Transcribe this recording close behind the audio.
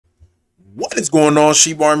What is going on,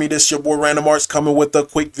 Sheep Army? This is your boy Random Arts coming with a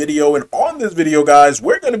quick video. And on this video, guys,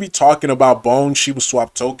 we're going to be talking about Bone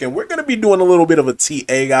Shibaswap token. We're going to be doing a little bit of a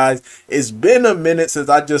TA, guys. It's been a minute since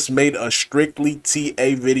I just made a strictly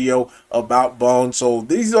TA video about Bone. So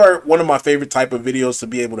these are one of my favorite type of videos to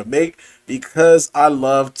be able to make because I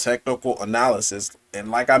love technical analysis. And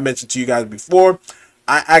like I mentioned to you guys before,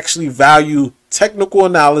 I actually value technical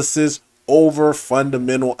analysis over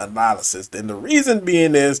fundamental analysis. And the reason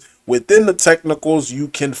being is within the technicals, you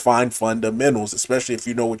can find fundamentals, especially if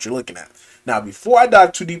you know what you're looking at. Now, before I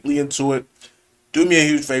dive too deeply into it, do me a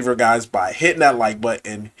huge favor, guys, by hitting that like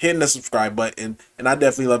button, hitting the subscribe button, and I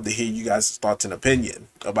definitely love to hear you guys' thoughts and opinion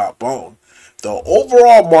about Bone. The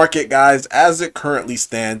overall market, guys, as it currently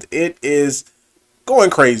stands, it is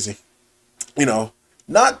going crazy. You know,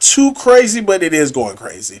 not too crazy, but it is going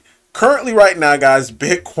crazy. Currently right now, guys,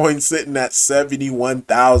 Bitcoin sitting at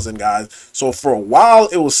 71,000, guys. So for a while,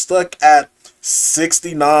 it was stuck at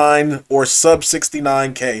 69 or sub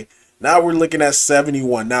 69K. Now we're looking at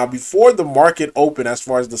 71. Now, before the market opened, as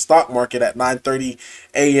far as the stock market at 9:30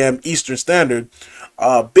 a.m. Eastern Standard,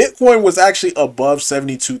 Bitcoin was actually above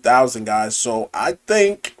 72,000, guys. So I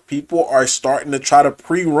think people are starting to try to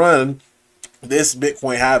pre-run this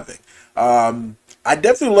Bitcoin halving. I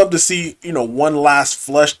definitely love to see, one last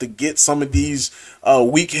flush to get some of these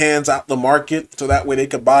weak hands out the market so that way they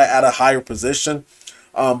could buy at a higher position.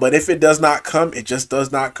 But if it does not come, it just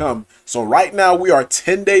does not come. So right now we are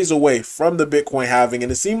 10 days away from the Bitcoin halving,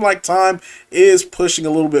 and it seemed like time is pushing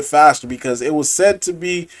a little bit faster because it was said to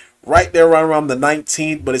be right there around the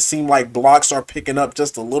 19th, but it seemed like blocks are picking up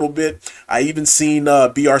just a little bit. I even seen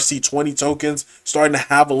BRC20 tokens starting to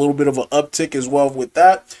have a little bit of an uptick as well with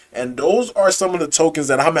that. And those are some of the tokens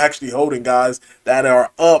that I'm actually holding, guys, that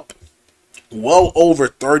are up well over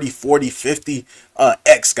 30, 40, 50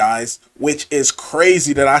 X, guys, which is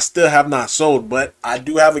crazy that I still have not sold. But I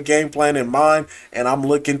do have a game plan in mind, and I'm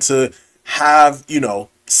looking to have,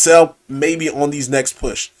 sell maybe on these next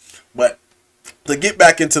push. But to get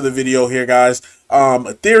back into the video here, guys,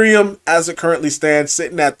 Ethereum, as it currently stands,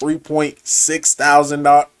 sitting at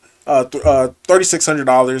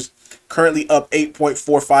 $3,600, currently up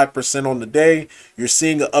 8.45% on the day. You're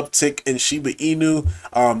seeing an uptick in Shiba Inu,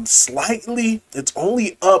 slightly. It's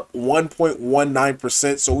only up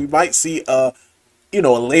 1.19%, so we might see a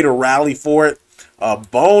later rally for it.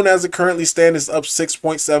 Bone, as it currently stands, is up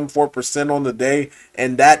 6.74% on the day,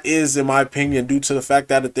 and that is, in my opinion, due to the fact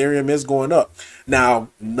that Ethereum is going up. Now,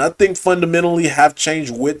 nothing fundamentally have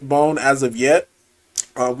changed with Bone as of yet.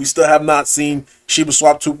 We still have not seen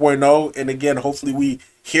Shibaswap 2.0, and again, hopefully we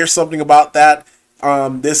hear something about that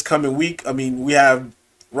this coming week. I mean, we have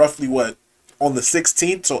roughly on the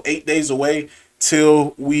 16th, so 8 days away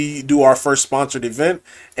till we do our first sponsored event.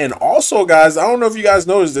 And also, guys, I don't know if you guys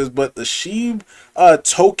noticed this, but the Shib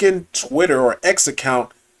token Twitter or X account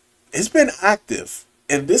has been active,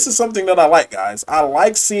 and this is something that I like, guys. I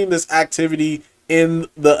like seeing this activity in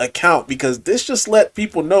the account because this just let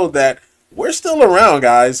people know that we're still around,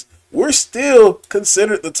 guys. We're still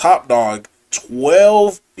considered the top dog.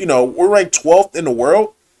 12, we're ranked 12th in the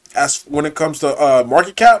world as when it comes to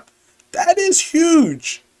market cap. That is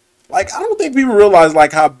huge. Like, I don't think people realize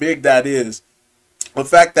like how big that is. The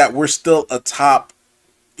fact that we're still a top,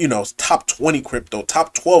 top 20 crypto,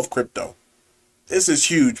 top 12 crypto. This is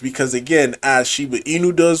huge because, again, as Shiba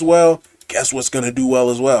Inu does well, guess what's going to do well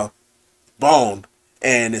as well? Bone.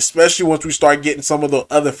 And especially once we start getting some of the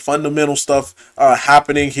other fundamental stuff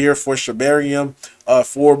happening here for Shibarium,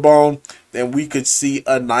 for Bone, then we could see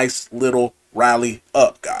a nice little rally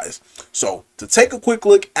up, guys. So to take a quick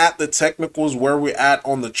look at the technicals, where we're at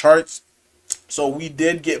on the charts. So we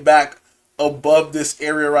did get back above this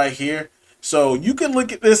area right here. So you can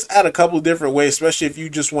look at this at a couple of different ways, especially if you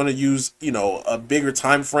just want to use, a bigger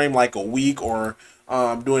time frame like a week or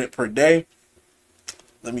doing it per day.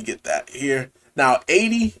 Let me get that here. Now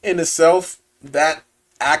 80 in itself, that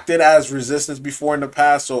acted as resistance before in the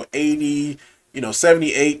past. So 80,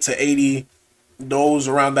 78 to 80, those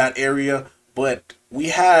around that area. But we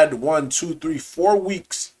had 1, 2, 3, 4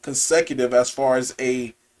 weeks consecutive as far as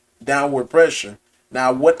a downward pressure.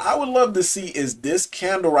 Now, what I would love to see is this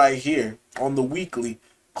candle right here on the weekly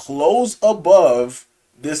close above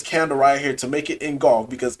this candle right here to make it engulf.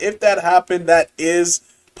 Because if that happened, that is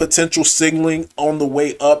potential signaling on the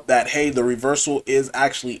way up that, hey, the reversal is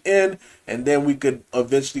actually in, and then we could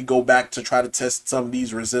eventually go back to try to test some of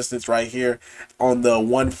these resistance right here on the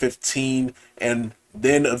 115, and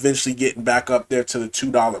then eventually getting back up there to the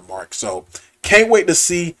 $2 mark. So can't wait to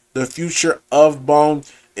see the future of Bone.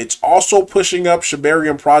 It's also pushing up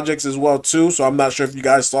Shibarium projects as well too, so I'm not sure if you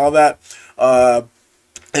guys saw that.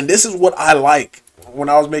 And this is what I like when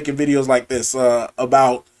I was making videos like this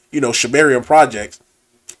about, you know, Shibarium projects,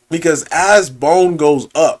 because as Bone goes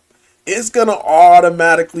up, it's gonna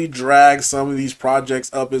automatically drag some of these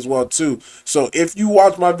projects up as well too. So if you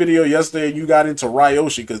watched my video yesterday and you got into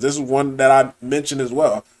Ryoshi, because this is one that I mentioned as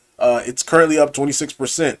well, it's currently up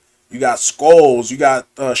 26%. You got Skulls, you got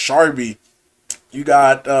Sharby, you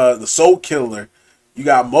got the Soul Killer, you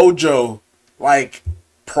got Mojo. Like,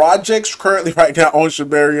 projects currently right now on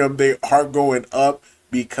Shibarium, they are going up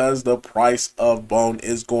because the price of Bone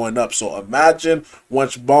is going up. So imagine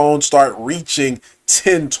once Bone start reaching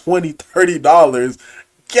 $10, $20, $30,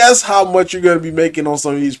 guess how much you're going to be making on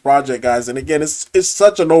some of these projects, guys. And again, it's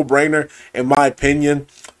such a no-brainer in my opinion.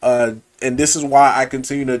 And this is why I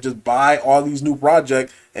continue to just buy all these new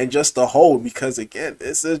projects and just to hold, because again,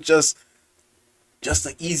 this is just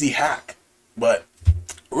an easy hack. But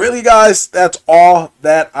really, guys, that's all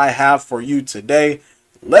that I have for you today.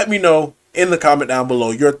 Let me know in the comment down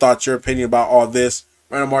below your thoughts, your opinion about all this.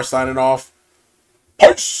 Random Mark signing off.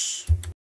 Peace.